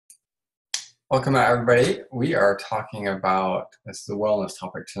Welcome out, everybody. We are talking about, this is the wellness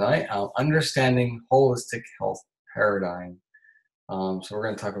topic tonight, understanding holistic health paradigm. So we're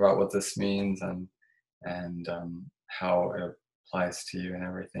going to talk about what this means and how it applies to you and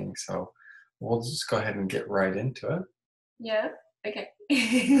everything. So we'll just go ahead and get right into it. Yeah, okay.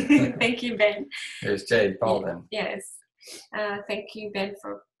 Thank you, Ben. Here's Jade Baldwin. Yes. Thank you, Ben,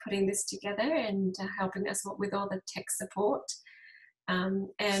 for putting this together and helping us with all the tech support. And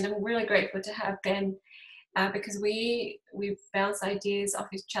I'm really grateful to have Ben because we bounce ideas off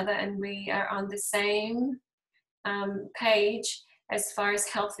each other and we are on the same page as far as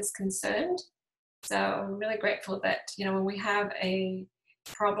health is concerned. So I'm really grateful that, when we have a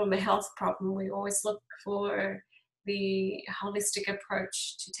problem, a health problem, we always look for the holistic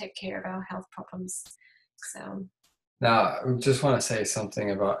approach to take care of our health problems. So now, I just want to say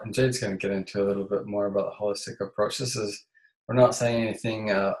something about, and Jade's going to get into a little bit more about the holistic approach. We're not saying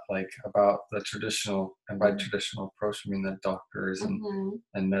anything like about the traditional, and by traditional approach, I mean the doctors and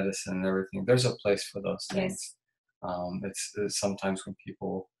medicine and everything. There's a place for those things. Yes. It's sometimes when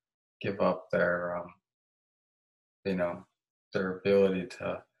people give up their, their ability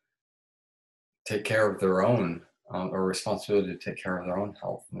to take care of their own, or responsibility to take care of their own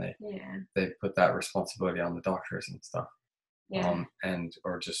health, and they put that responsibility on the doctors and stuff.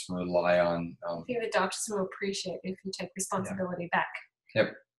 Or just rely on. I think the doctors will appreciate if you take responsibility back.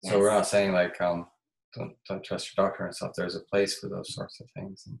 Yep. Yes. So we're not saying like don't trust your doctor and stuff. There's a place for those sorts of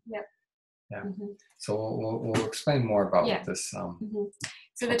things. Yep. Yeah. So we'll explain more about what this. So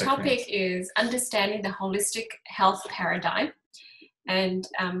the topic is understanding the holistic health paradigm and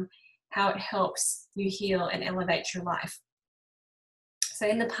how it helps you heal and elevate your life. So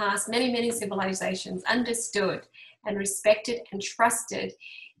in the past, many civilizations understood and respected and trusted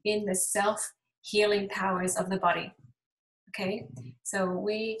in the self-healing powers of the body. Okay, so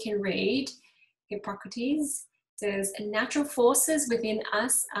we can read Hippocrates says, natural forces within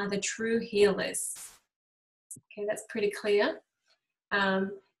us are the true healers. Okay, that's pretty clear.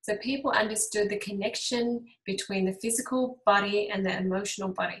 So people understood the connection between the physical body and the emotional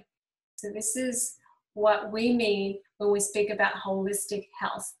body. So this is what we mean when we speak about holistic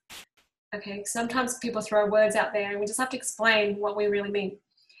health. Okay, sometimes people throw words out there and we just have to explain what we really mean.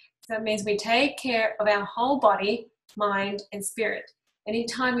 So it means we take care of our whole body, mind, and spirit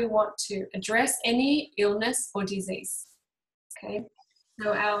anytime we want to address any illness or disease. Okay,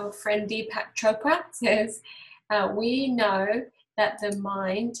 so our friend Deepak Chopra says, we know that the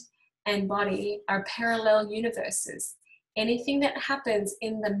mind and body are parallel universes. Anything that happens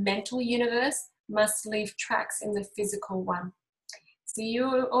in the mental universe must leave tracks in the physical one. So you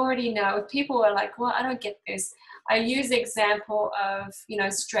already know, if people are like, well, I don't get this. I use the example of,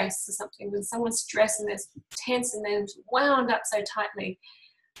 stress or something. When someone's stressed and they're tense and they're wound up so tightly,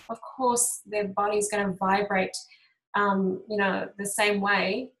 of course, their body's going to vibrate, the same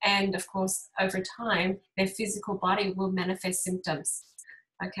way. And of course, over time, their physical body will manifest symptoms.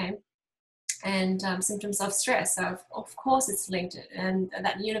 Okay. And symptoms of stress. So of course it's linked, and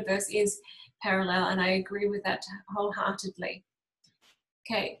that universe is parallel, and I agree with that wholeheartedly.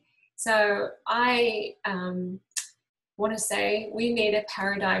 Okay, so I want to say we need a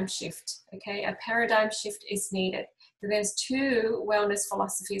paradigm shift. Okay, a paradigm shift is needed. So there's two wellness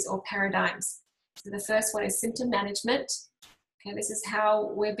philosophies or paradigms. So the first one is symptom management. Okay, this is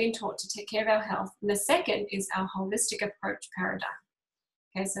how we've been taught to take care of our health. And the second is our holistic approach paradigm.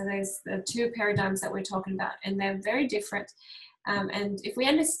 Okay, so there's the two paradigms that we're talking about, and they're very different. And if we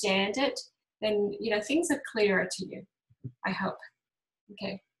understand it, then things are clearer to you, I hope.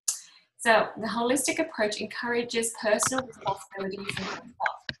 Okay, so the holistic approach encourages personal responsibility for health.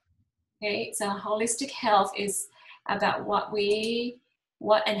 Okay, so holistic health is about what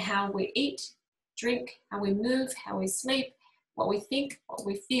and how we eat, drink, how we move, how we sleep, what we think, what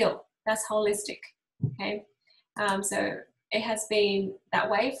we feel. That's holistic. Okay, so it has been that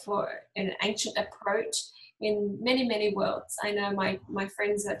way for an ancient approach in many worlds. I know my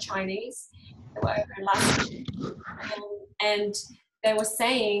friends are Chinese. They were over last week, and they were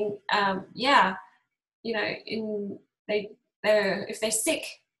saying, if they're sick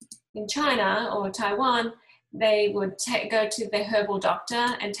in China or Taiwan, they would go to their herbal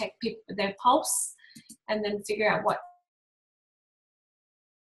doctor and take their pulse and then figure out what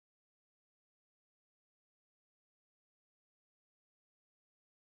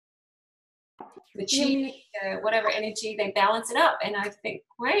the chi, whatever energy, they balance it up. And I think,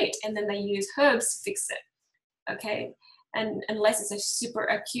 great. And then they use herbs to fix it. Okay. And unless it's a super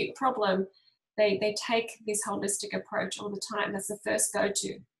acute problem, they take this holistic approach all the time. That's the first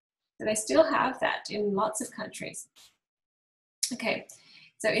go-to. So they still have that in lots of countries. Okay,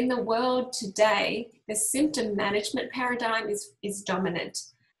 So in the world today, the symptom management paradigm is dominant.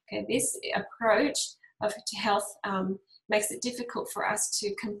 Okay, this approach to health makes it difficult for us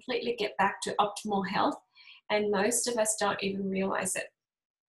to completely get back to optimal health, and most of us don't even realize it.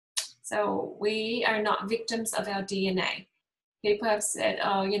 So we are not victims of our DNA. People have said,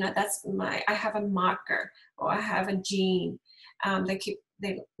 oh, you know, I have a marker, or I have a gene.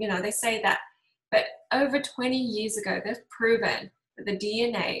 They say that. But over 20 years ago, they've proven that the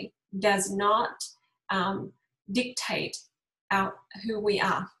DNA does not dictate who we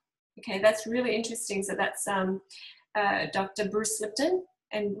are. Okay, that's really interesting. So that's Dr. Bruce Lipton,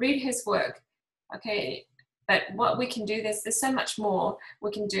 and read his work. Okay, but what we can do, there's so much more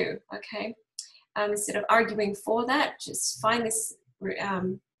we can do. Okay, instead of arguing for that, just find this,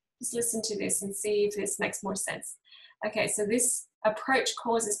 just listen to this and see if this makes more sense. Okay, so this approach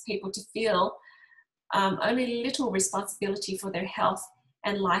causes people to feel only little responsibility for their health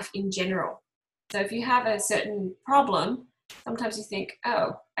and life in general. So if you have a certain problem, sometimes you think,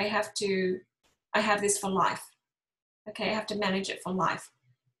 oh, I have this for life. Okay, I have to manage it for life.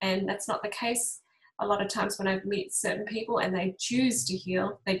 And that's not the case. A lot of times when I meet certain people and they choose to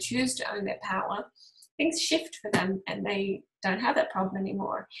heal, they choose to own their power, things shift for them and they don't have that problem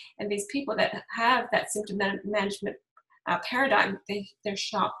anymore. And these people that have that symptom management paradigm, they're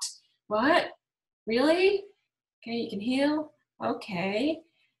shocked. What? Really? Okay, you can heal? Okay.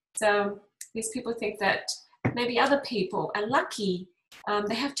 So these people think that maybe other people are lucky.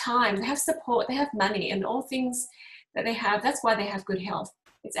 They have time, they have support, they have money, and all things that they have, that's why they have good health.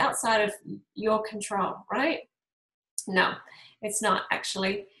 It's outside of your control, right? No, it's not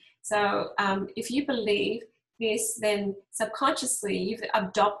actually. So if you believe this, then subconsciously you've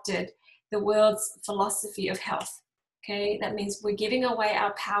adopted the world's philosophy of health. Okay, that means we're giving away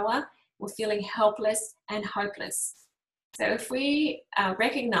our power, we're feeling helpless and hopeless. So if we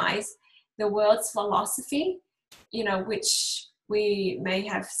recognize the world's philosophy, you know, which we may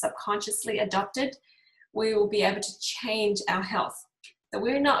have subconsciously adopted, we will be able to change our health. So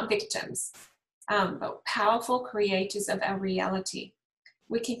we're not victims, but powerful creators of our reality.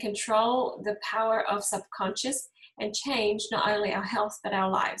 We can control the power of subconscious and change not only our health, but our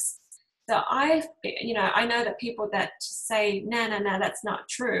lives. So I know that people that say, no, that's not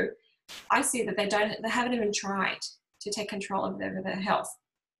true. I see that they haven't even tried to take control of their health.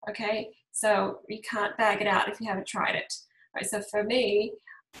 Okay, so you can't bag it out if you haven't tried it. Right, so for me,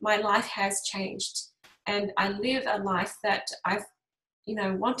 my life has changed, and I live a life that I've,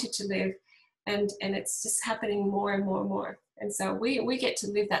 wanted to live, and it's just happening more and more and more. And so we get to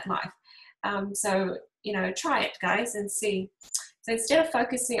live that life. So try it, guys, and see. So instead of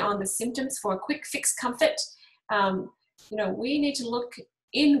focusing on the symptoms for a quick fix comfort, we need to look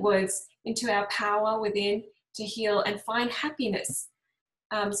inwards into our power within to heal and find happiness.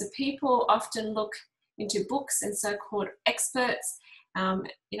 So people often look into books and so-called experts,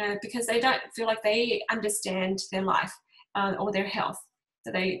 because they don't feel like they understand their life or their health.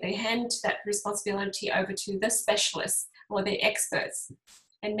 So they hand that responsibility over to the specialists or the experts.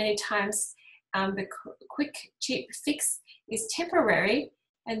 And many times the quick, cheap fix is temporary,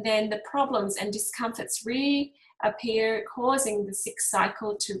 and then the problems and discomforts reappear, causing the sick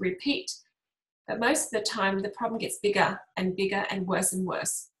cycle to repeat. But most of the time, the problem gets bigger and bigger and worse and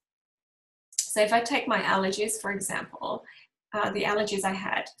worse. So if I take my allergies, for example, the allergies I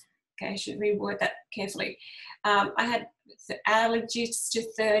had, okay, I should reword that carefully. I had allergies to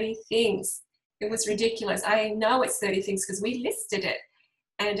 30 things. It was ridiculous. I know it's 30 things because we listed it.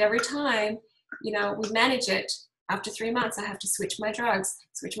 And every time, we manage it. After 3 months, I have to switch my drugs.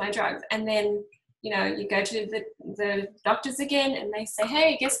 And then, you go to the doctors again and they say,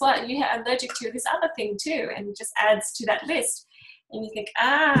 hey, guess what? You're allergic to this other thing too. And it just adds to that list. And you think,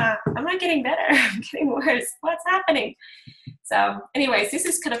 I'm not getting better. I'm getting worse. What's happening? So anyways, this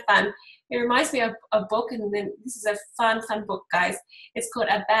is kind of fun. It reminds me of a book, and then this is a fun book, guys. It's called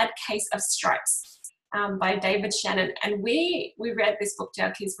A Bad Case of Stripes by David Shannon. And we read this book to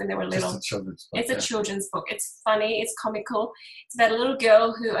our kids when they were little. Just a children's book. It's a children's book. It's funny. It's comical. It's about a little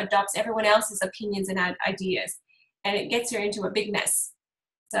girl who adopts everyone else's opinions and ideas. And it gets her into a big mess.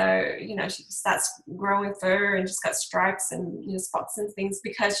 So, she starts growing fur and just got stripes and, spots and things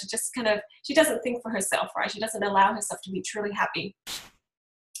because she doesn't think for herself, right? She doesn't allow herself to be truly happy.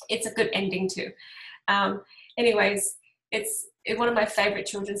 It's a good ending too. Anyways, it's one of my favorite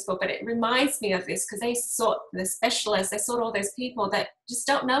children's books, but it reminds me of this because they sought the specialists, they sought all those people that just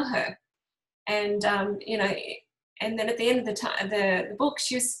don't know her. And, and then at the end of the book,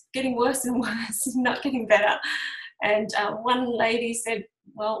 she was getting worse and worse, not getting better. And one lady said,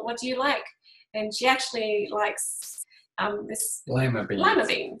 well, what do you like? And she actually likes, this lima beans. Lima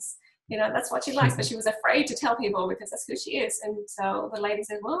beans. You know, that's what she likes, but she was afraid to tell people because that's who she is. And so the lady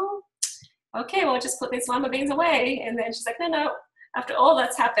said, well, okay, well, just put these lima beans away. And then she's like, no. After all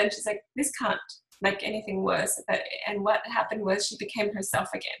that's happened, she's like, this can't make anything worse. And what happened was she became herself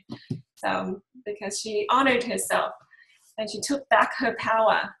again. So because she honored herself and she took back her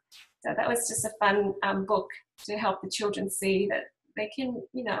power. So that was just a fun book to help the children see that they can,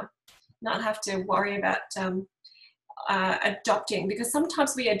 you know, not have to worry about adopting, because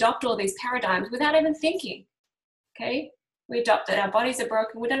sometimes we adopt all these paradigms without even thinking. Okay, we adopt that our bodies are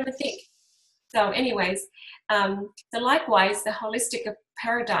broken, we don't even think. So anyways, so likewise, the holistic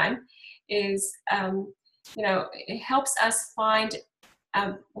paradigm is, you know, it helps us find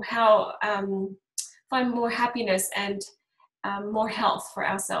find more happiness and more health for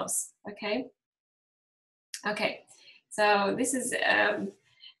ourselves. Okay, so this is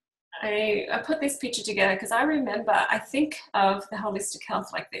I put this picture together because I remember, I think of the holistic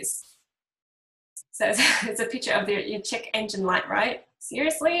health like this. So it's a picture of your check engine light, right?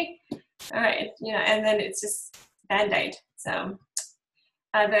 Seriously? All right, you know, and then it's just Band-Aid. So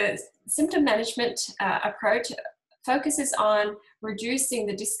the symptom management approach focuses on reducing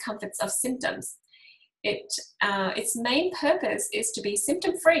the discomforts of symptoms. Its main purpose is to be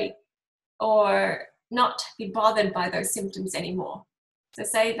symptom-free or not be bothered by those symptoms anymore. So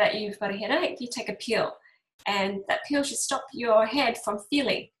say that you've got a headache, you take a pill, and that pill should stop your head from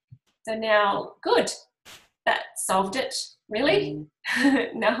feeling. So now, good, that solved it. Really?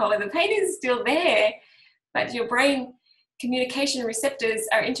 No, the pain is still there, but your brain communication receptors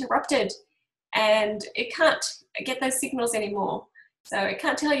are interrupted and it can't get those signals anymore. So it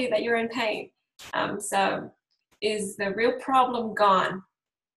can't tell you that you're in pain. So is the real problem gone?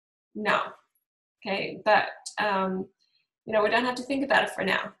 No. Okay, but you know, we don't have to think about it for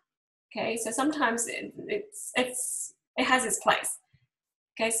now. Okay, so sometimes it has its place.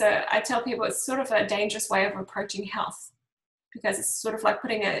 Okay, so I tell people it's sort of a dangerous way of approaching health, because it's sort of like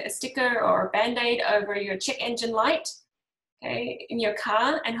putting a sticker or a Band-Aid over your check engine light, okay, in your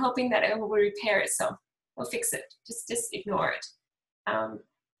car, and hoping that it will repair itself or fix it. Just ignore it.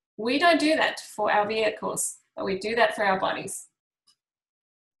 We don't do that for our vehicles, but we do that for our bodies.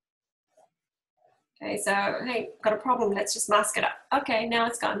 Okay, so, hey, got a problem, let's just mask it up. Okay, now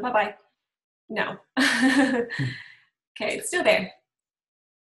it's gone, bye-bye. No. Okay, it's still there.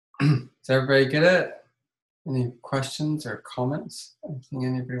 Does everybody get it? Any questions or comments? Anything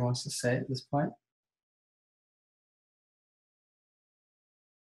anybody wants to say at this point?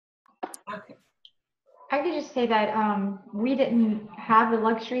 Okay. I could just say that we didn't have the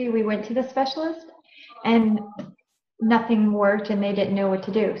luxury. We went to the specialist and nothing worked and they didn't know what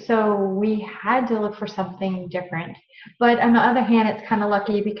to do. So we had to look for something different. But on the other hand, it's kind of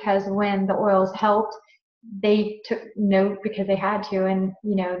lucky because when the oils helped, they took note because they had to, and,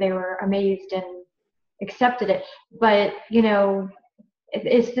 you know, they were amazed and accepted it. But, you know,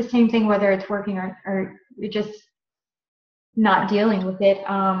 it's the same thing whether it's working or just not dealing with it.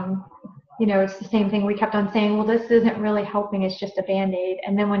 You know, it's the same thing. We kept on saying, well, this isn't really helping. It's just a Band-Aid.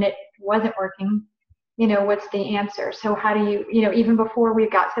 And then when it wasn't working, you know, what's the answer? So how do you know, even before we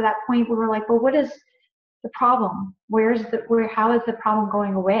got to that point, we were like, well, what is the problem? How is the problem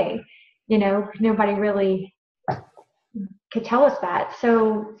going away? You know, nobody really could tell us that.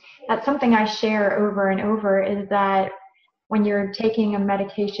 So that's something I share over and over, is that when you're taking a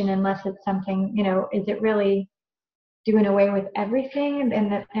medication, unless it's something, you know, is it really doing away with everything,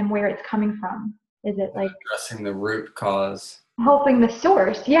 and where it's coming from? Is it like addressing the root cause? Helping the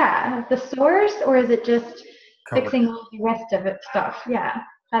source, yeah, the source, or is it just fixing all the rest of it stuff? Yeah,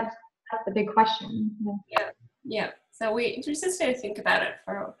 that's the big question. Yeah. So we just need to think about it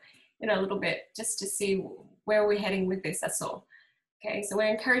for, you know, a little bit, just to see where we're heading with this. That's all. Okay. So we're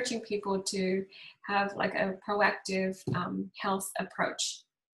encouraging people to have like a proactive health approach.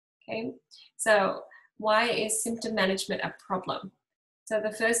 Okay. So why is symptom management a problem? So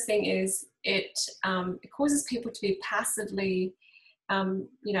the first thing is it causes people to be passively, you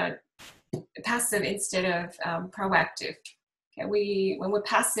know, passive instead of proactive. Okay, when we're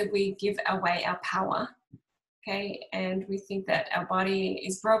passive, we give away our power. Okay, and we think that our body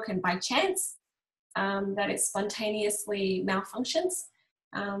is broken by chance, that it spontaneously malfunctions.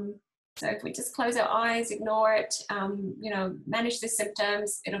 So if we just close our eyes, ignore it, you know, manage the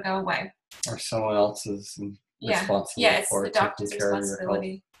symptoms, it'll go away. Or someone else's responsibility. Yeah, it's the doctor's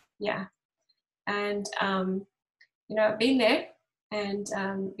responsibility. Yeah, and you know, been there and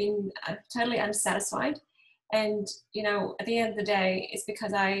been totally unsatisfied, and you know, at the end of the day, it's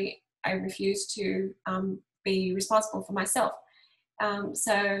because I refuse to be responsible for myself.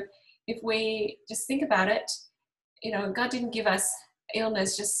 So if we just think about it, God didn't give us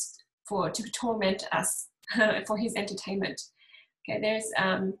illness just to torment us for his entertainment. Okay, there's,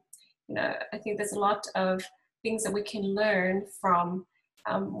 I think there's a lot of things that we can learn from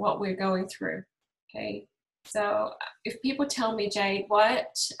what we're going through. Okay, so if people tell me, Jade,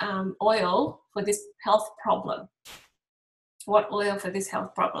 what oil for this health problem? What oil for this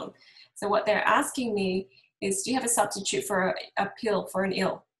health problem? So what they're asking me is, do you have a substitute for a pill for an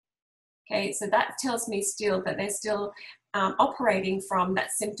ill? Okay, so that tells me still that they're still operating from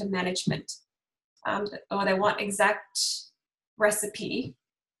that symptom management, or they want exact recipe.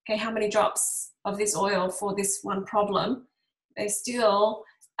 Okay, how many drops of this oil for this one problem? They're still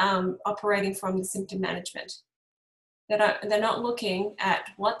operating from the symptom management. They're not looking at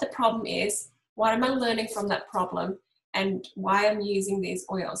what the problem is, what am I learning from that problem, and why I'm using these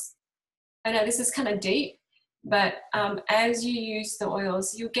oils. I know this is kind of deep, but as you use the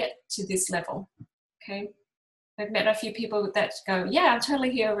oils, you get to this level. Okay, I've met a few people that go, yeah, I'm totally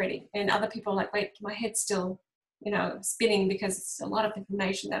here already, and other people are like, wait, my head's still spinning because it's a lot of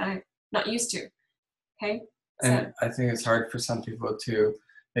information that I'm not used to. Okay, and I think it's hard for some people to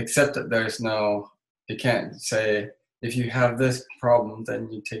accept that you can't say, if you have this problem, then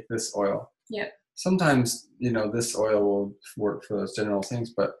you take this oil. Yeah. Sometimes, this oil will work for those general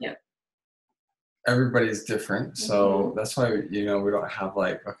things, but yeah, everybody's different. So that's why, we don't have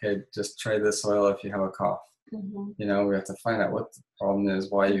like, okay, just try this oil if you have a cough. We have to find out what the problem is,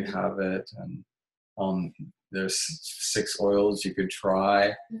 why you have it. And there's 6 oils you could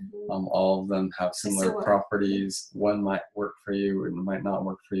try. All of them have similar properties. One might work for you and might not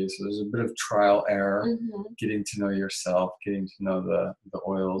work for you. So there's a bit of trial error, getting to know yourself, getting to know the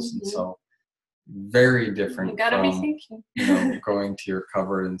oils. And so very different you gotta from, be thinking. going to your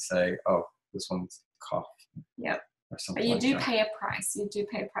cupboard and say, oh, this one's cough. Yep. Or something but you like do that. pay a price. You do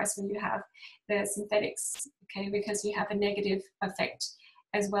pay a price when you have the synthetics, okay, because you have a negative effect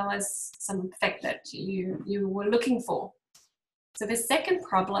as well as some effect that you were looking for. So the second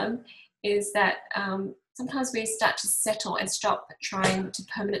problem is that sometimes we start to settle and stop trying to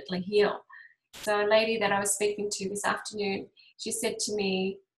permanently heal. So a lady that I was speaking to this afternoon, she said to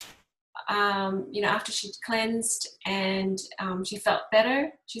me, after she'd cleansed and she felt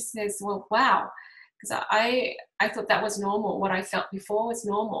better, she says, well, wow, because I thought that was normal. What I felt before was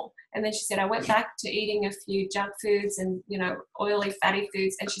normal. And then she said, I went back to eating a few junk foods and, oily, fatty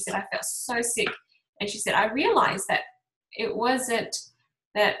foods. And she said, I felt so sick. And she said, I realized that it wasn't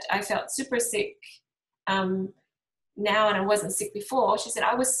that I felt super sick now and I wasn't sick before. She said,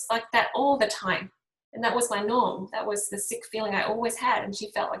 I was like that all the time. And that was my norm. That was the sick feeling I always had. And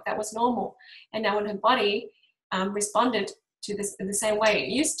she felt like that was normal. And now when her body responded to this in the same way it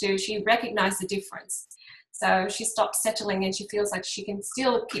used to, she recognized the difference. So she stopped settling and she feels like she can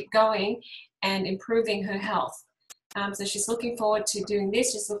still keep going and improving her health. So she's looking forward to doing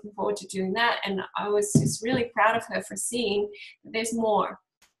this. She's looking forward to doing that. And I was just really proud of her for seeing that there's more.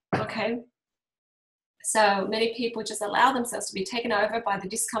 Okay. So many people just allow themselves to be taken over by the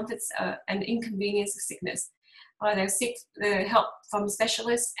discomforts and inconvenience of sickness. They seek the help from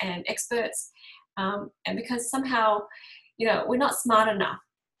specialists and experts, and because somehow, we're not smart enough.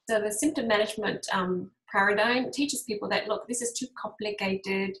 So the symptom management paradigm teaches people that, look, this is too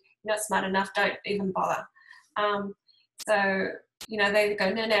complicated, you're not smart enough, don't even bother. So, they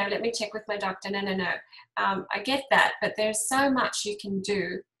go, no, let me check with my doctor, no. I get that, but there's so much you can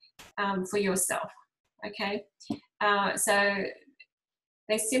do for yourself. Okay, so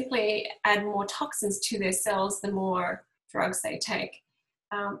they simply add more toxins to their cells the more drugs they take,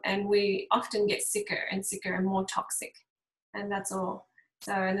 and we often get sicker and sicker and more toxic, and that's all.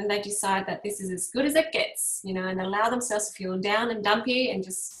 So, and then they decide that this is as good as it gets, and allow themselves to feel down and dumpy and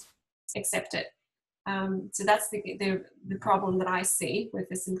just accept it. So that's the problem that I see with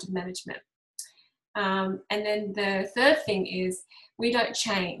the symptom management. And then the third thing is we don't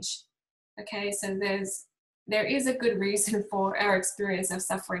change. Okay, so there is a good reason for our experience of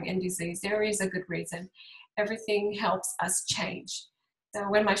suffering and disease. There is a good reason. Everything helps us change. So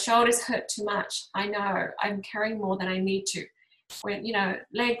when my shoulders hurt too much, I know I'm carrying more than I need to. When,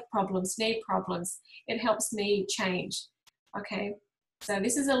 leg problems, knee problems, it helps me change. Okay, so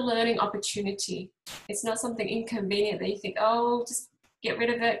this is a learning opportunity. It's not something inconvenient that you think, oh, just get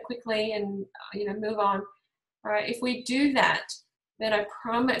rid of it quickly and, move on. All right, if we do that, then I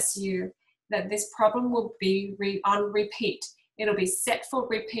promise you that this problem will be on repeat. It'll be set for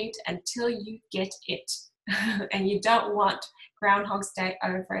repeat until you get it. And you don't want Groundhog's Day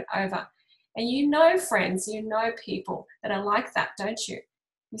over and over. And friends, people that are like that, don't you?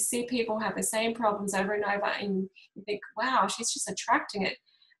 You see people have the same problems over and over and you think, wow, she's just attracting it.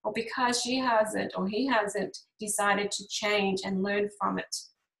 or because she hasn't or he hasn't decided to change and learn from it.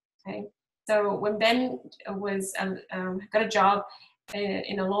 Okay, so when Ben was got a job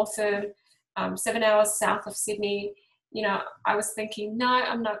in a law firm 7 hours south of Sydney, you know, I was thinking, no,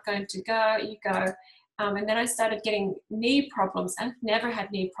 I'm not going to go, you go. And then I started getting knee problems. I've never had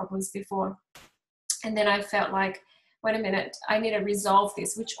knee problems before. And then I felt like, wait a minute, I need to resolve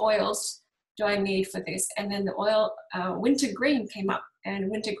this. Which oils do I need for this? And then the oil, wintergreen came up, and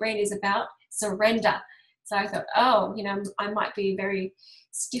wintergreen is about surrender. So I thought, oh, you know, I might be very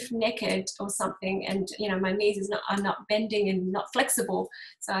stiff-necked or something, and you know, my knees are not bending and not flexible.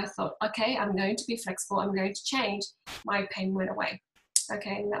 So I thought, okay, I'm going to be flexible. I'm going to change. My pain went away.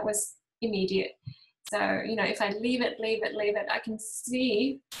 Okay, and that was immediate. So, you know, if I leave it, I can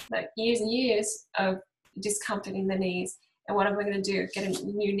see like years and years of discomfort in the knees. And what am I going to do? Get a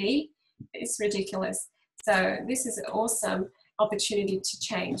new knee? It's ridiculous. So this is an awesome opportunity to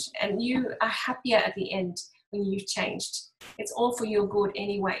change. And you are happier at the end when you've changed. It's all for your good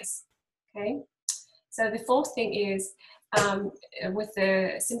anyways. Okay. So the fourth thing is with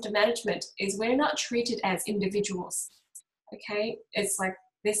the symptom management is we're not treated as individuals. Okay. It's like,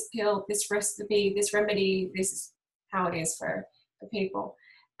 this pill, this recipe, this remedy, this is how it is for people.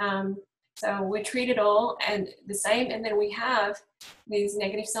 So we treat it all and the same, and then we have these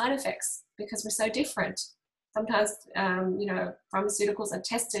negative side effects because we're so different. Sometimes, you know, pharmaceuticals are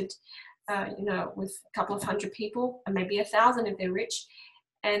tested, you know, with a couple of hundred people, and maybe 1,000 if they're rich,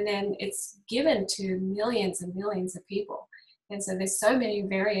 and then it's given to millions and millions of people. And so there's so many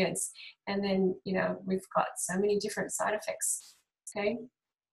variants, and then, you know, we've got so many different side effects. Okay.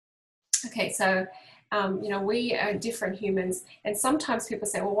 Okay, so, you know, we are different humans, and sometimes people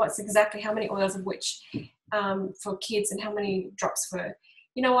say, well, what's exactly how many oils of which for kids and how many drops for,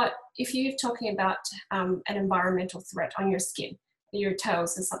 you know what, if you're talking about an environmental threat on your skin, your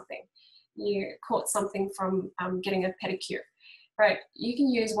toes or something, you caught something from getting a pedicure, right? You can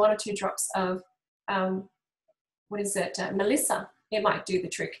use 1 or 2 drops of, Melissa, it might do the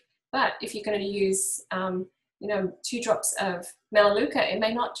trick. But if you're going to use, you know, 2 drops of Melaleuca, it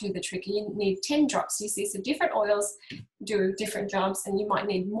may not do the trick. You need 10 drops. You see, so different oils do different jobs, and you might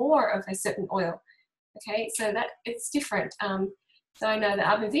need more of a certain oil. Okay, so that it's different. So I know that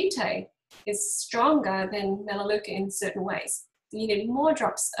arbor vitae is stronger than Melaleuca in certain ways. So you need more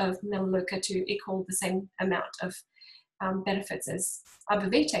drops of Melaleuca to equal the same amount of benefits as arbor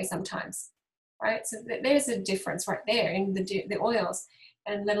vitae sometimes, right? So there's a difference right there in the oils,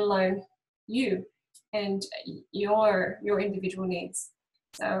 and let alone you and your individual needs.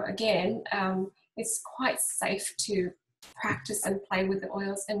 So again, it's quite safe to practice and play with the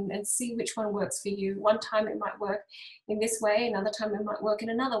oils and see which one works for you. One time it might work in this way, another time it might work in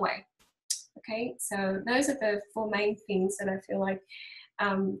another way. Okay, so those are the 4 main things that I feel like,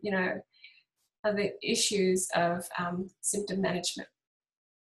 you know, are the issues of symptom management.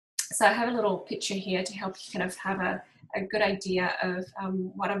 So I have a little picture here to help you kind of have a good idea of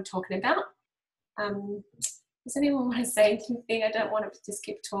what I'm talking about. Does anyone want to say anything? I don't want to just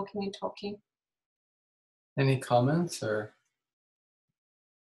keep talking and talking. Any comments or?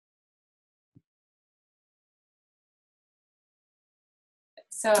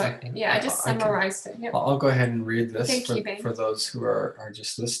 So yeah, I just summarized it. Yep. I'll go ahead and read this for those who are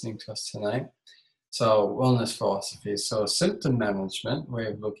just listening to us tonight. So wellness philosophies. So symptom management, way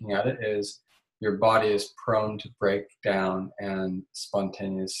of looking at it is your body is prone to break down and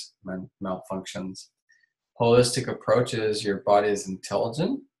spontaneous malfunctions. Holistic approach is your body is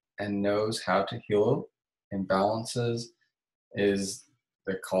intelligent and knows how to heal imbalances is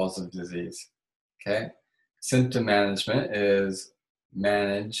the cause of disease. Okay. Symptom management is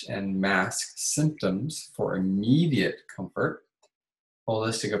manage and mask symptoms for immediate comfort.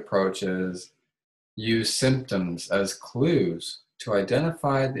 Holistic approach is use symptoms as clues to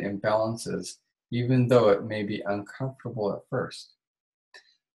identify the imbalances, even though it may be uncomfortable at first.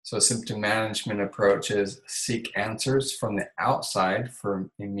 So symptom management approaches seek answers from the outside for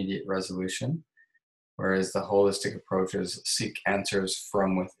immediate resolution, whereas the holistic approaches seek answers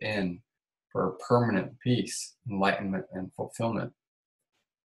from within for permanent peace, enlightenment, and fulfillment.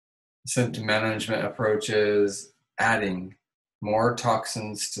 Symptom management approaches adding more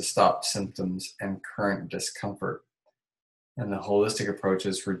toxins to stop symptoms and current discomfort. And the holistic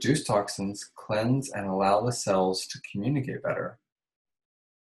approaches reduce toxins, cleanse, and allow the cells to communicate better.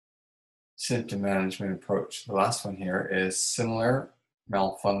 Symptom management approach, the last one here, is similar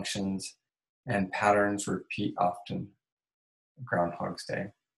malfunctions and patterns repeat often, Groundhog's Day.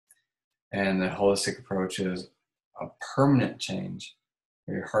 And the holistic approach is a permanent change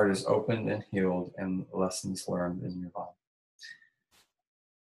where your heart is opened and healed and lessons learned in your body.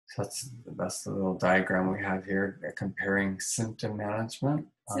 So that's the little diagram we have here, comparing symptom management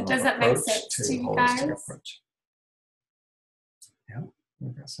So does that make sense to to you holistic guys? approach. Yeah,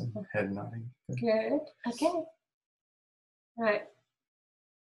 we've got some head nodding. Good. Okay. Right.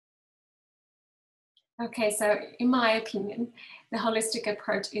 Okay, so in my opinion, the holistic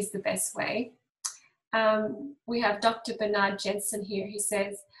approach is the best way. We have Dr. Bernard Jensen here. He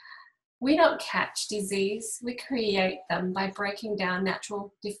says, we don't catch disease, we create them by breaking down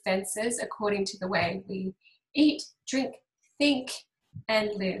natural defenses according to the way we eat, drink, think,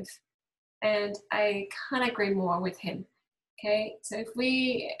 and live. And I can't agree more with him. Okay, so if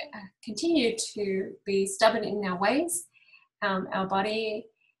we continue to be stubborn in our ways, our body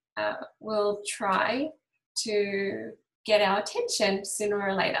will try to get our attention sooner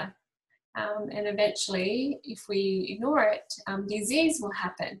or later. And eventually, if we ignore it, disease will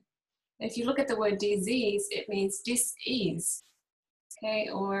happen. If you look at the word disease, it means dis-ease, okay,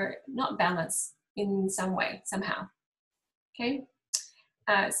 or not balance in some way, somehow, okay?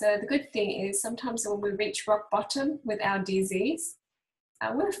 So the good thing is sometimes when we reach rock bottom with our disease,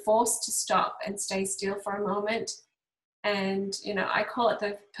 we're forced to stop and stay still for a moment. And, you know, I call it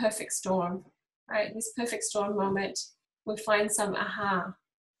the perfect storm, right? This perfect storm moment, we find some aha.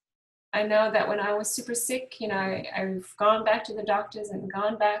 I know that when I was super sick, you know, I've gone back to the doctors and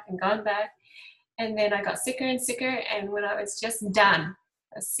gone back and gone back. And then I got sicker and sicker. And when I was just done,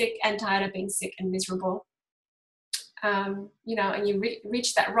 I was sick and tired of being sick and miserable, you know, and you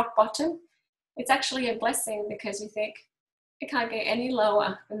reach that rock bottom, it's actually a blessing because you think, it can't get any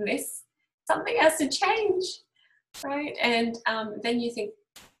lower than this. Something has to change, right? And then you think,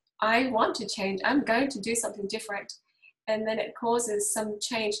 I want to change. I'm going to do something different. And then it causes some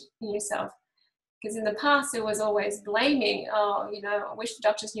change in yourself. Because in the past, it was always blaming, oh, you know, I wish the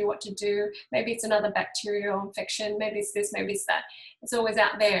doctors knew what to do. Maybe it's another bacterial infection. Maybe it's this, maybe it's that. It's always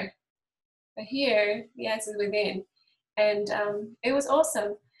out there. But here, the answer's within. And it was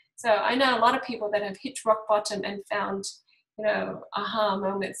awesome. So I know a lot of people that have hit rock bottom and found, you know, aha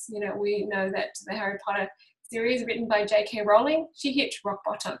moments. You know, we know that the Harry Potter series written by J.K. Rowling, she hit rock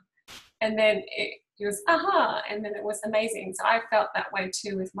bottom. And then it was aha, and then it was amazing. So I felt that way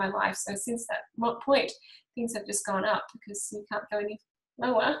too with my life. So since that point, things have just gone up because you can't go any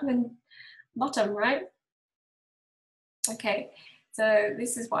lower than bottom, right? Okay, so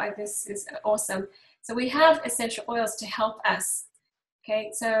this is why this is awesome. So we have essential oils to help us.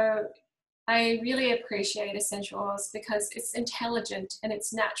 Okay, so I really appreciate essential oils because it's intelligent and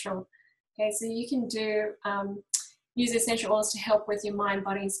it's natural. Okay, so you can do use essential oils to help with your mind,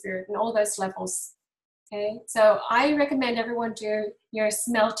 body, and spirit, and all those levels. Okay, so I recommend everyone do your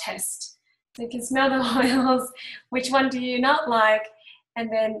smell test. So you can smell the oils, which one do you not like, and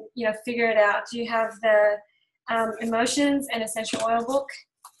then, you know, figure it out. Do you have the emotions and essential oil book?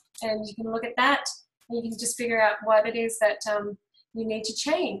 And you can look at that, and you can just figure out what it is that you need to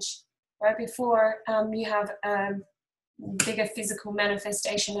change, right, before you have a bigger physical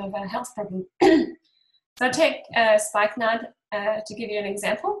manifestation of a health problem. So I take spikenard to give you an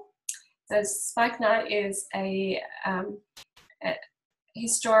example. So spikenard is a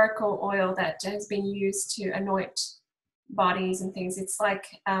historical oil that has been used to anoint bodies and things. It's like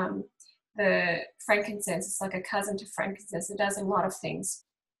the frankincense. It's like a cousin to frankincense. It does a lot of things.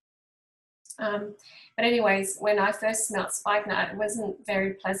 But anyways, when I first smelled spikenard, it wasn't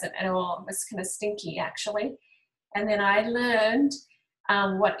very pleasant at all. It was kind of stinky, actually. And then I learned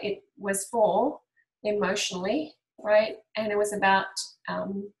what it was for emotionally, right? And it was about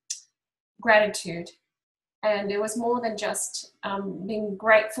gratitude. And it was more than just being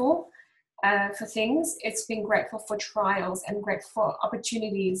grateful for things. It's being grateful for trials and grateful for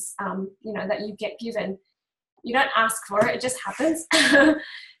opportunities, you know, that you get given. You don't ask for it, it just happens.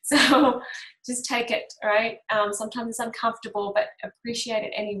 So just take it, right? Sometimes it's uncomfortable, but appreciate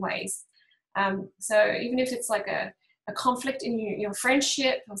it anyways. So even if it's like a conflict in your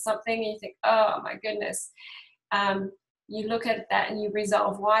friendship or something, and you think, oh my goodness, you look at that and you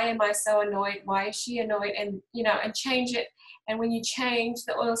resolve, why am I so annoyed? Why is she annoyed? And, you know, and change it. And when you change,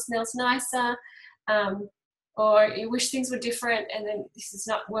 the oil smells nicer, or you wish things were different and then this is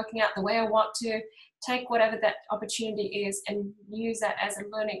not working out the way I want to. Take whatever that opportunity is and use that as a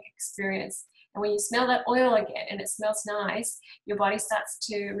learning experience. And when you smell that oil again and it smells nice, your body starts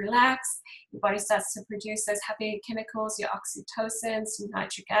to relax, your body starts to produce those happy chemicals, your oxytocins,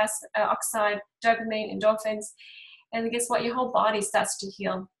 nitric acid, oxide, dopamine, endorphins. And guess what? Your whole body starts to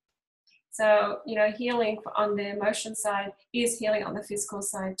heal. So, you know, healing on the emotion side is healing on the physical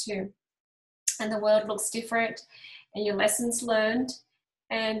side too. And the world looks different, and your lessons learned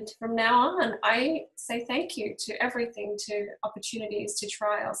And from now on, I say thank you to everything, to opportunities, to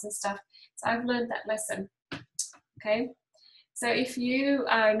trials and stuff. So I've learned that lesson. Okay. So if you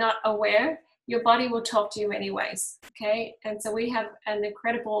are not aware, your body will talk to you anyways. Okay. And so we have an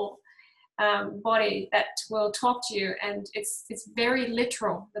incredible body that will talk to you, and it's very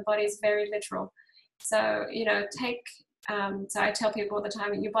literal. The body is very literal. So, you know, so I tell people all the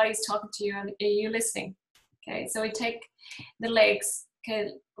time, your body's talking to you, and are you listening? Okay. So we take the legs.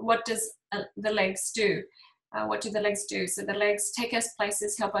 Okay. What does the legs do? What do the legs do? So the legs take us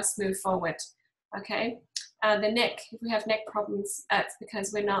places, help us move forward. Okay. The neck, if we have neck problems, it's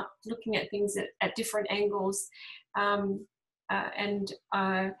because we're not looking at things at different angles and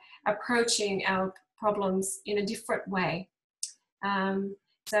approaching our problems in a different way.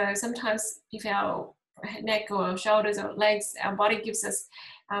 So sometimes if our neck or shoulders or legs, our body gives us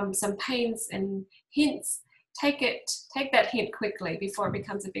some pains and hints, take that hint quickly before it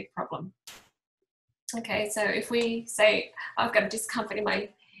becomes a big problem. Okay, so if we say, I've got a discomfort in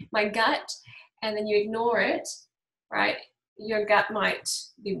my gut, and then you ignore it, right? Your gut might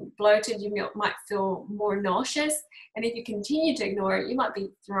be bloated, you might feel more nauseous, and if you continue to ignore it, you might be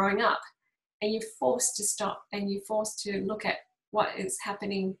throwing up, and you're forced to stop, and you're forced to look at what is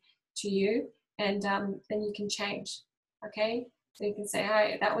happening to you, and then you can change. Okay, so you can say,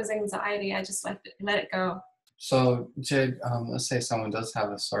 "Hey, that was anxiety. I just let it go." So, Jade, let's say someone does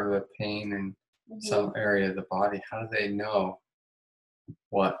have a sort of a pain in some area of the body. How do they know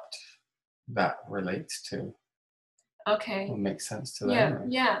what that relates to? Okay. Will make sense to them.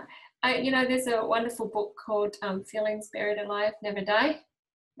 Yeah. There's a wonderful book called Feelings Buried Alive, Never Die.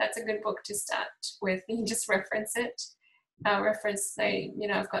 That's a good book to start with. You can just reference it. Say,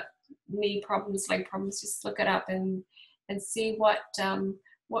 I've got knee problems, leg problems. Just look it up and see what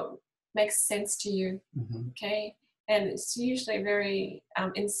makes sense to you. Okay, and it's usually very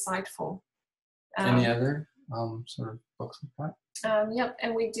insightful. Any other sort of books like that? Yep,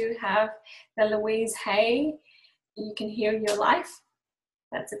 and we do have the Louise Hay, You Can Heal Your Life.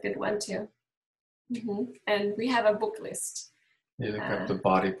 That's a good one too. And we have a book list. You look up the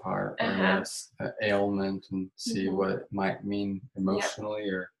body part or ailment and see what it might mean emotionally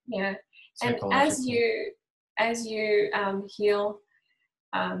or psychologically. And as you heal,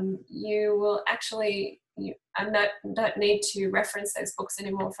 you will actually. Don't need to reference those books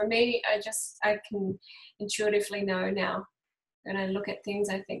anymore. For me, I can intuitively know now. When I look at things,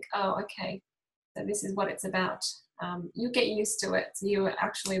 I think, oh, okay, so this is what it's about. You get used to it, so you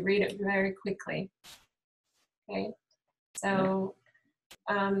actually read it very quickly. Okay, so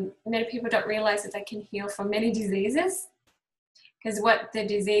many people don't realize that they can heal from many diseases, because what the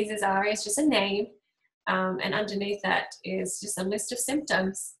diseases are is just a name, and underneath that is just a list of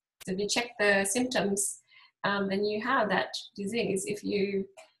symptoms. So if you check the symptoms, then you have that disease. If you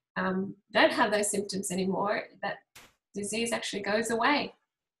don't have those symptoms anymore, that disease actually goes away.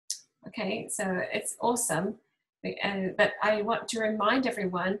 Okay, so it's awesome. But I want to remind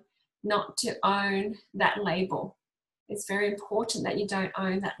everyone not to own that label. It's very important that you don't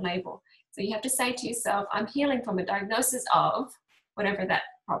own that label. So you have to say to yourself, I'm healing from a diagnosis of whatever that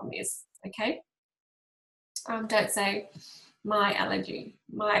problem is. Okay? Don't say my allergy,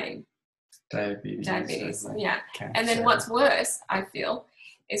 my diabetes. Yeah. Cancer. And then what's worse, I feel,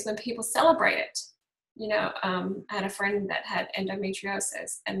 is when people celebrate it. I had a friend that had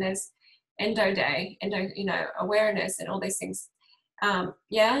endometriosis, and there's endo day, awareness and all these things.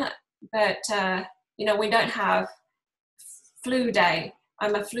 But we don't have flu day.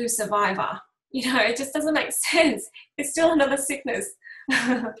 I'm a flu survivor. It just doesn't make sense. It's still another sickness.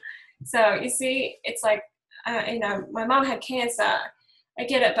 So you see, it's like, my mom had cancer. I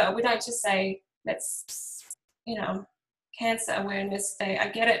get it, but we don't just say that's, Cancer Awareness Day. I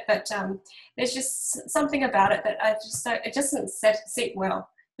get it, but there's just something about it that I just don't. It doesn't sit well.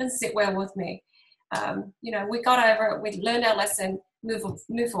 It doesn't sit well with me. We got over it. We learned our lesson.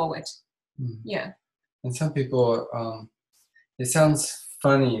 Move forward. Yeah. And some people, it sounds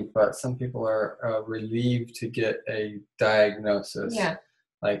funny, but some people are relieved to get a diagnosis. Yeah.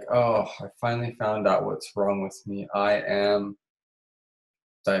 Like, oh, I finally found out what's wrong with me. I am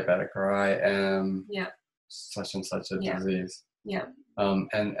diabetic, or I am such and such a disease. Yeah.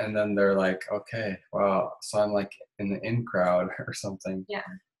 And then they're like, okay, wow, so I'm like in the in crowd or something. Yeah.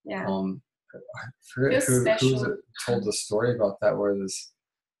 I forget who told the story about that, where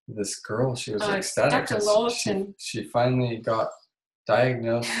this girl, she was ecstatic. Dr. Lawton. She finally got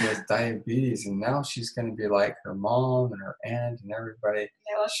diagnosed with diabetes, and now she's going to be like her mom and her aunt and everybody.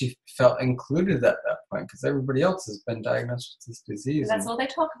 Yeah. She felt included at that point because everybody else has been diagnosed with this disease. And that's all they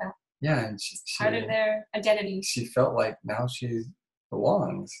talk about. Yeah, and part of their identity. She felt like now she's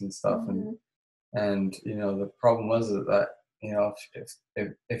lungs and stuff. And you know, the problem was that, you know,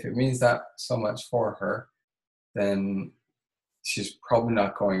 if it means that so much for her, then she's probably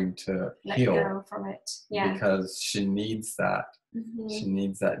not going to heal go from it. Yeah. Because she needs that. She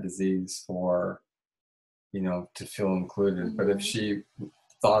needs that disease for, you know, to feel included. But if she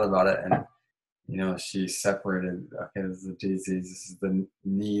thought about it and, you know, she separated, okay, this is the disease, this is the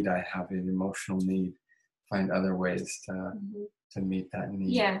need I have, an emotional need, find other ways to meet that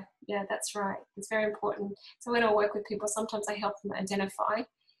need. Yeah, that's right. It's very important. So when I work with people, sometimes I help them identify,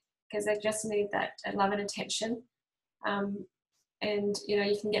 because they just need that love and attention. And, you know,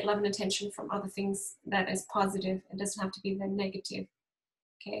 you can get love and attention from other things that is positive. It doesn't have to be the negative.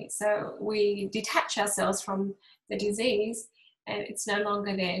 Okay, so we detach ourselves from the disease and it's no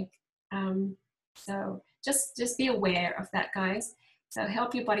longer there. So just be aware of that, guys. So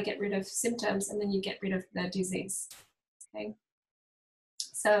help your body get rid of symptoms, and then you get rid of the disease. Okay.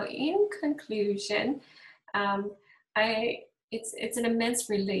 So in conclusion, it's an immense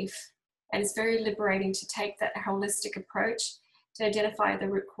relief, and it's very liberating to take that holistic approach to identify the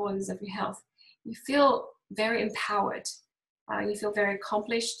root causes of your health. You feel very empowered. You feel very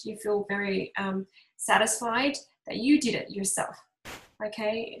accomplished. You feel very satisfied that you did it yourself.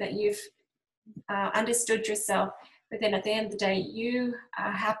 Okay, that you've understood yourself. But then at the end of the day, you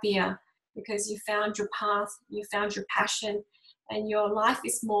are happier because you found your path, you found your passion, and your life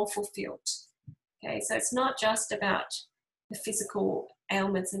is more fulfilled. Okay, so it's not just about the physical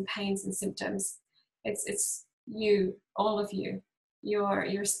ailments and pains and symptoms. It's you, all of you,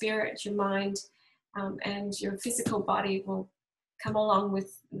 your spirit, your mind, and your physical body will come along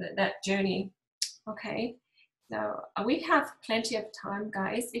with that journey. Okay, so we have plenty of time,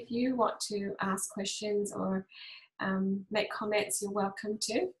 guys. If you want to ask questions or make comments, you're welcome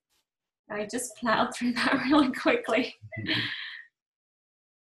to. I just plowed through that really quickly.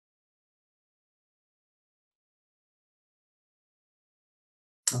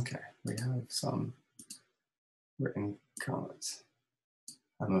 Okay, we have some written comments.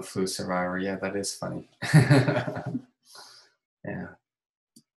 I'm a flu survivor. Yeah, that is funny. Yeah.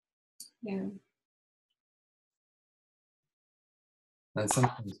 Yeah. And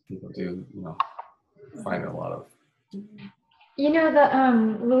sometimes people do, you know, find a lot of. You know,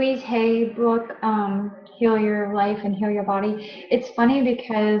 the Louise Hay book, Heal Your Life and Heal Your Body. It's funny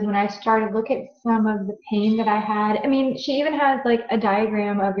because when I started to look at some of the pain that I had, I mean, she even has like a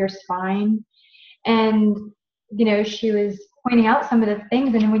diagram of your spine, and you know, she was pointing out some of the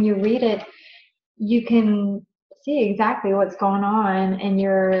things, and when you read it, you can see exactly what's going on, and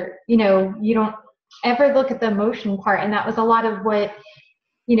you're, you know, you don't ever look at the emotion part. And that was a lot of what,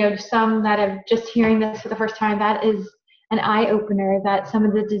 you know, some that have just hearing this for the first time, that is an eye-opener, that some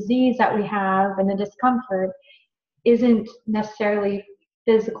of the disease that we have and the discomfort isn't necessarily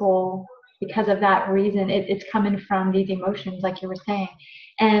physical because of that reason. It's coming from these emotions, like you were saying.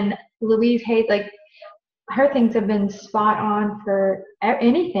 And Louise Hay, like, her things have been spot on for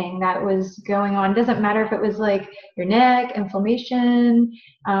anything that was going on. It doesn't matter if it was like your neck, inflammation,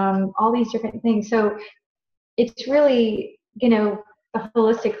 all these different things. So it's really, you know, a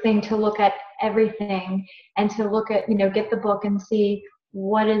holistic thing to look at everything and to look at, you know, get the book and see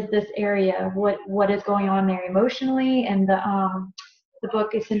what is this area, what is going on there emotionally, and the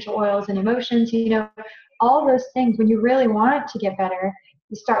book Essential Oils and Emotions, you know, all those things. When you really want to get better,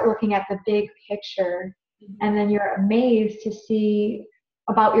 you start looking at the big picture, and then you're amazed to see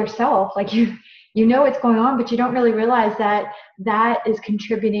about yourself. Like you know what's going on, but you don't really realize that that is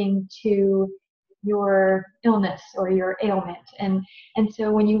contributing to your illness or your ailment. And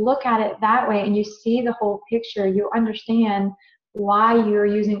so when you look at it that way and you see the whole picture, you understand why you're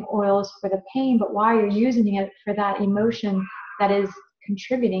using oils for the pain, but why you're using it for that emotion that is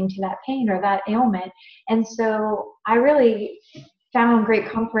contributing to that pain or that ailment. And so I really found great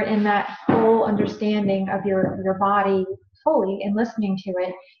comfort in that whole understanding of your body fully and listening to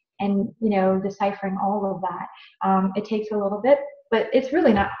it, and, you know, deciphering all of that. It takes a little bit, but it's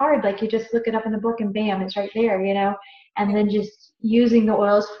really not hard. Like, you just look it up in the book and bam, it's right there, you know. And then just using the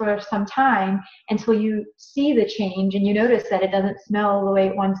oils for some time until you see the change and you notice that it doesn't smell the way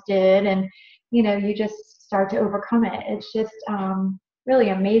it once did, and, you know, you just start to overcome it. It's just really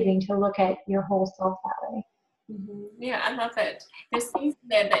amazing to look at your whole self that way. Yeah, I love it. There's things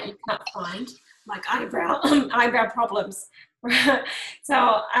there that you can't find, like eyebrow problems. So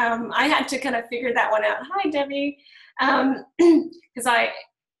I had to kind of figure that one out. Hi, Debbie. Because I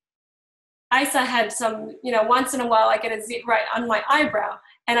had some, you know, once in a while I get a zit right on my eyebrow,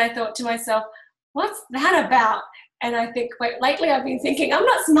 and I thought to myself, what's that about? And I think lately I've been thinking, I'm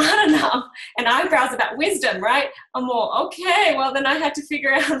not smart enough. And eyebrows about wisdom, right? I'm more, okay, well, then I had to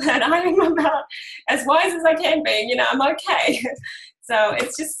figure out that I am about as wise as I can be. You know, I'm okay. So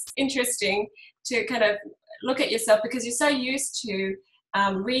it's just interesting to kind of look at yourself, because you're so used to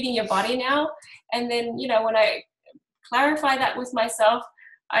reading your body now. And then, you know, when I clarify that with myself,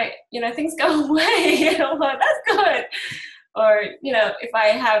 things go away. I'm like, that's good. Or, you know, if I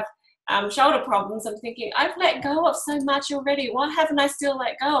have shoulder problems, I'm thinking, I've let go of so much already. What haven't I still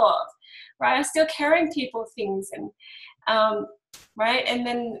let go of? Right? I'm still carrying people things, and right. And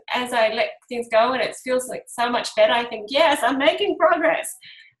then as I let things go and it feels like so much better, I think, yes, I'm making progress.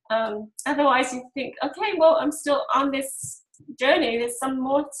 Otherwise you think, okay, well, I'm still on this journey. There's some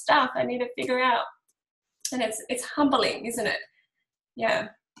more stuff I need to figure out. And it's humbling, isn't it? Yeah.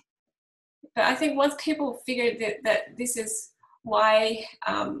 But I think once people figure that this is why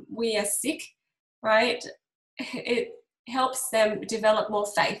we are sick, right, it helps them develop more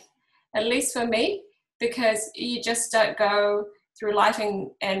faith, at least for me, because you just don't go through life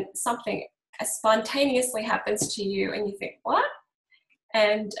and something spontaneously happens to you and you think, what?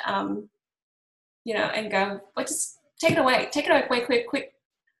 And, and go, well, just take it away, quick.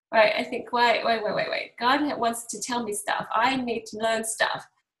 Right, I think, wait. God wants to tell me stuff. I need to learn stuff.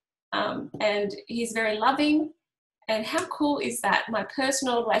 And he's very loving. And how cool is that? My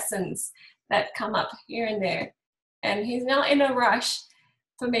personal lessons that come up here and there. And he's not in a rush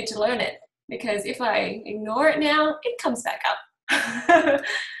for me to learn it, because if I ignore it now, it comes back up.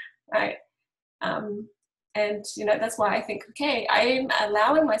 Right. And, that's why I think, okay, I'm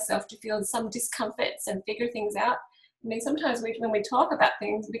allowing myself to feel some discomforts and figure things out. I mean, sometimes when we talk about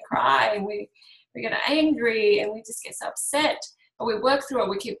things, we cry and we get angry and we just get so upset. But we work through it.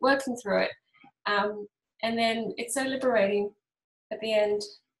 We keep working through it. And then it's so liberating at the end.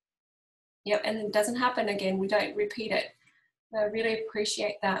 Yep, and it doesn't happen again. We don't repeat it. I really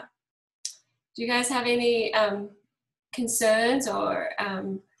appreciate that. Do you guys have any concerns or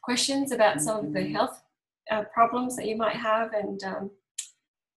questions about some of the health problems that you might have and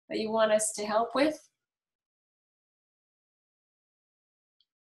that you want us to help with?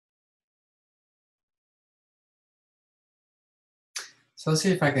 So let's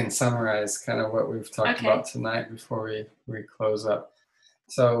see if I can summarize kind of what we've talked about tonight before we close up.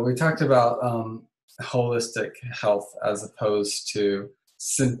 So we talked about holistic health as opposed to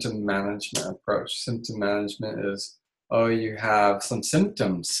symptom management approach. Symptom management is, oh, you have some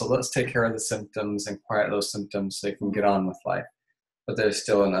symptoms, so let's take care of the symptoms and quiet those symptoms so you can get on with life. But there's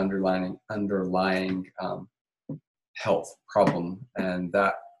still an underlying health problem, and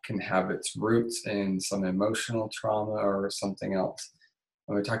that can have its roots in some emotional trauma or something else.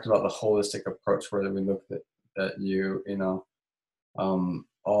 And we talked about the holistic approach, where we looked at you,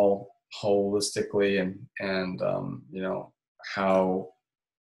 all holistically, and how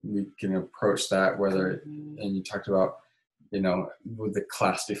we can approach that. And you talked about, with the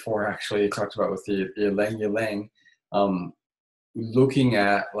class before, actually, you talked about with the ylang, looking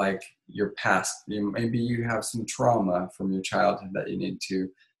at like your past. Maybe you have some trauma from your childhood that you need to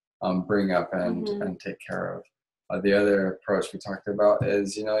bring up and take care of. The other approach we talked about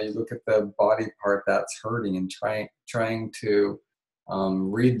is, you look at the body part that's hurting and trying to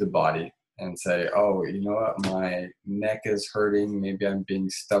read the body and say, oh, you know what, my neck is hurting, maybe I'm being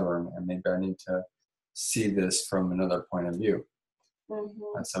stubborn, and maybe I need to see this from another point of view.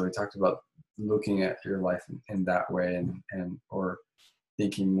 And so we talked about looking at your life in that way, and or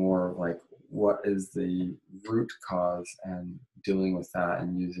thinking more like, what is the root cause, and dealing with that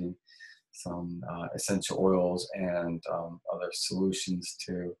and using some essential oils and other solutions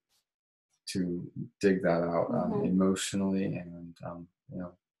to dig that out emotionally, and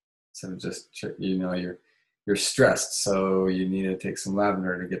instead of just you're stressed, so you need to take some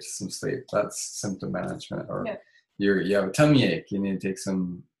lavender to get to some sleep. That's symptom management. Or you have a tummy ache, you need to take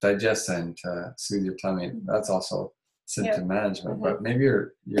some digestin to soothe your tummy. That's also symptom management. But maybe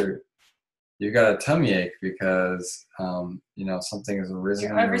you got a tummy ache because something has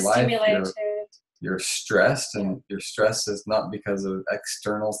arisen in your life. You're stressed, and your stress is not because of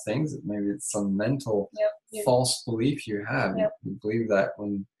external things. Maybe it's some mental false belief you have. You believe that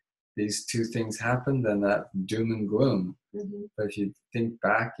when these two things happen, then that's doom and gloom. But if you think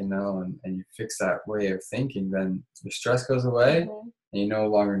back, and you fix that way of thinking, then the stress goes away, and you no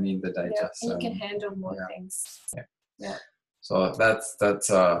longer need the digestin. And you can handle more things. So that's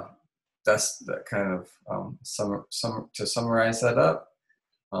the kind of to summarize that up.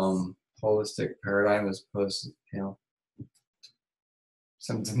 Holistic paradigm as opposed to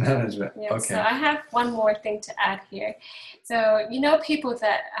symptom management. So I have one more thing to add here. So people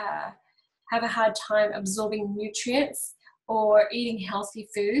that have a hard time absorbing nutrients or eating healthy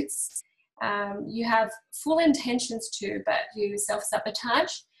foods, you have full intentions to, but you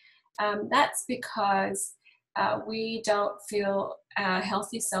self-sabotage, that's because we don't feel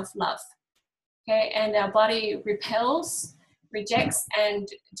healthy self-love. Okay, and our body repels, rejects, and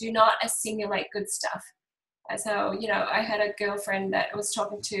do not assimilate good stuff. So, I had a girlfriend that I was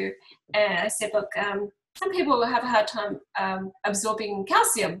talking to, and I said, look, some people have a hard time absorbing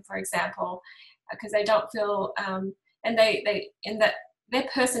calcium, for example, because they don't feel, and their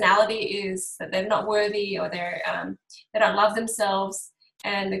personality is that they're not worthy, or they don't love themselves.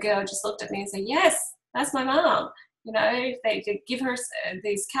 And the girl just looked at me and said, yes, that's my mom. They give her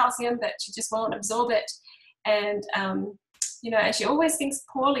these calcium, but she just won't absorb it. And, and she always thinks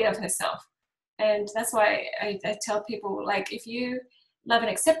poorly of herself. And that's why I tell people, like, if you love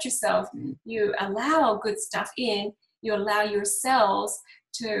and accept yourself, you allow good stuff in, you allow your cells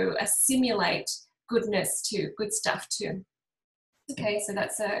to assimilate goodness to good stuff too. Okay, so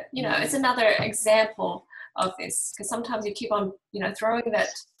that's it's another example of this, because sometimes you keep on, throwing that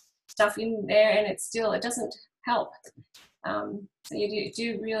stuff in there and it doesn't help. So you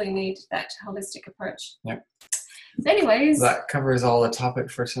do really need that holistic approach. Yep. So anyways, that covers all the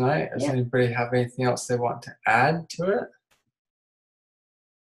topic for tonight. Does anybody have anything else they want to add to it?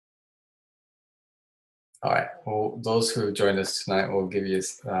 All right. Well, those who joined us tonight, we'll give you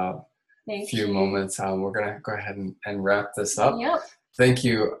a few moments. We're going to go ahead and wrap this up. Yep. Thank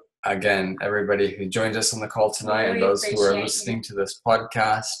you again, everybody who joined us on the call tonight, and those who are listening to this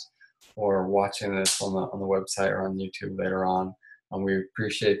podcast or watching this on the website or on YouTube later on. We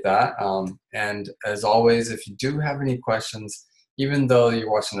appreciate that. And as always, if you do have any questions, even though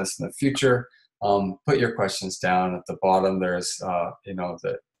you're watching this in the future, put your questions down at the bottom. There's,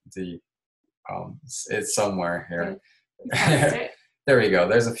 it's somewhere here. There we go.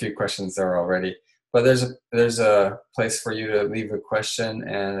 There's a few questions there already. But there's a place for you to leave a question,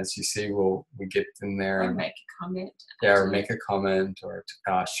 and as you see, we get in there and make a comment. Yeah, or make a comment, or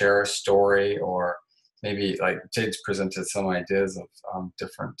share a story, or maybe like Jade's presented some ideas of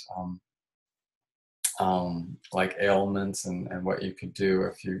different like ailments and what you could do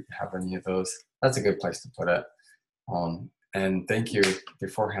if you have any of those. That's a good place to put it. And thank you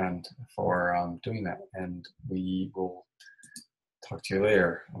beforehand for doing that. And we will talk to you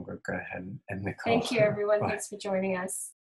later. I'm going to go ahead and end the call. Thank you, everyone. Bye. Thanks for joining us.